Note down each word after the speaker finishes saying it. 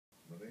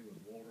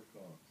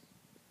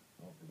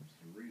from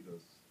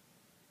Cerritos,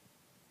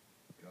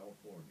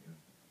 California,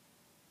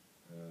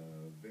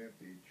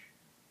 vintage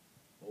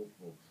old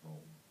folks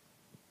home,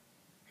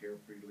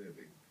 carefree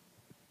living.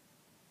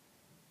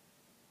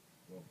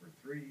 Well, for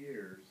 3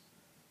 years,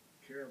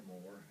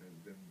 Caramore has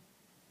been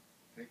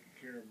taking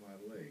care of my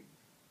legs,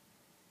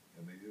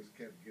 and they just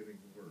kept getting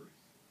worse.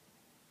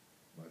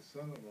 My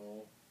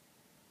son-in-law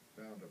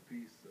found a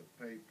piece of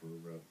paper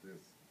of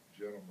this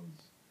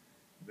gentleman's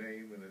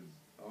name and his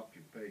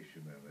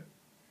occupation in it,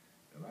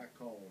 and I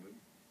called him,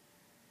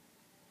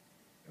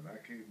 and I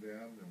came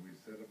down and we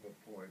set up an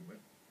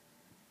appointment,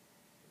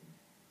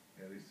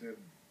 and he said,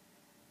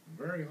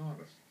 very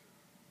honest,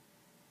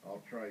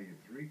 I'll try you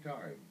 3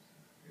 times.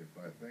 If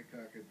I think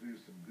I could do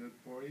some good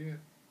for you,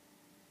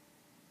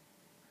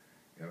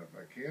 and if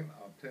I can,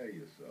 I'll tell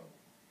you so.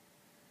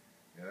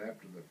 And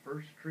after the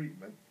first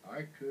treatment,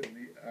 I could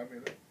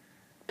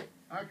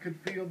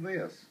feel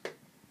this.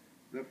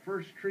 The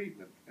first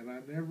treatment, and I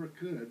never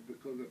could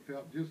because it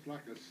felt just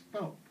like a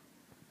stump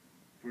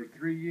for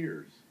 3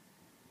 years.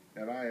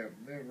 And I have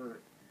never,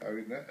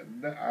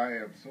 I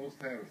am so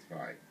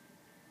satisfied.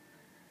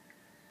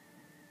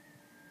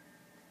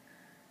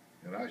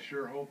 And I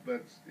sure hope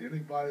that's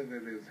anybody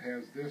that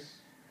has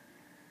this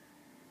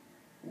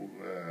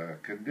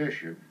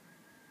condition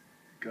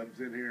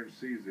comes in here and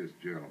sees this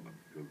gentleman,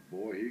 because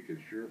boy, he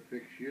can sure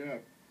fix you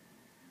up.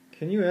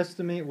 Can you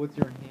estimate with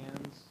your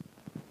hands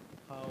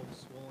how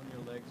swollen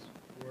your legs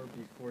were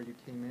before you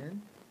came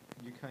in?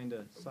 Could you kind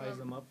of size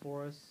them up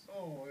for us?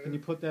 Oh, can you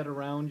put that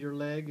around your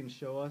leg and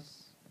show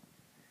us?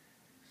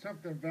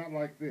 Something about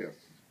like this.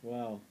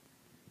 Wow.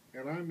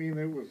 And I mean,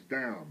 it was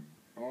down,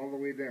 all the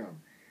way down.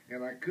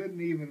 And I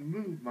couldn't even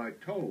move my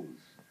toes.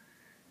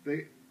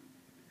 They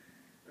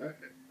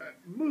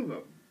move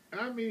them.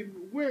 I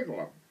mean, wiggle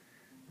them,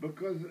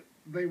 because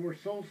they were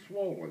so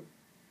swollen.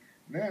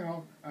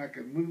 Now I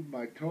can move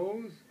my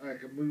toes. I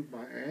can move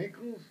my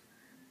ankles.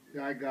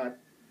 I got,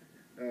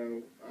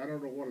 I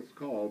don't know what it's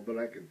called, but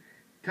I can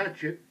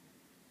touch it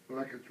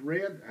like it's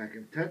red. I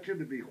can touch it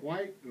to be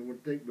white, and it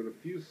would take but a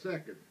few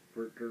seconds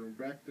for it to turn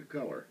back to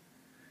color.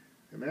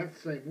 And that's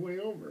the same way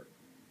over,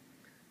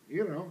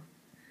 you know.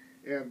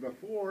 And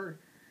before,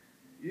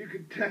 you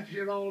could touch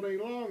it all day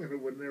long and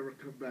it would never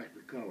come back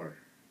to color.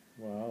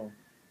 Wow.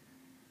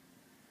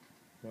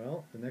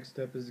 Well, the next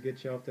step is to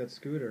get you off that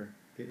scooter,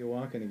 get you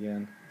walking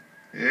again.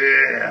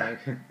 Yeah.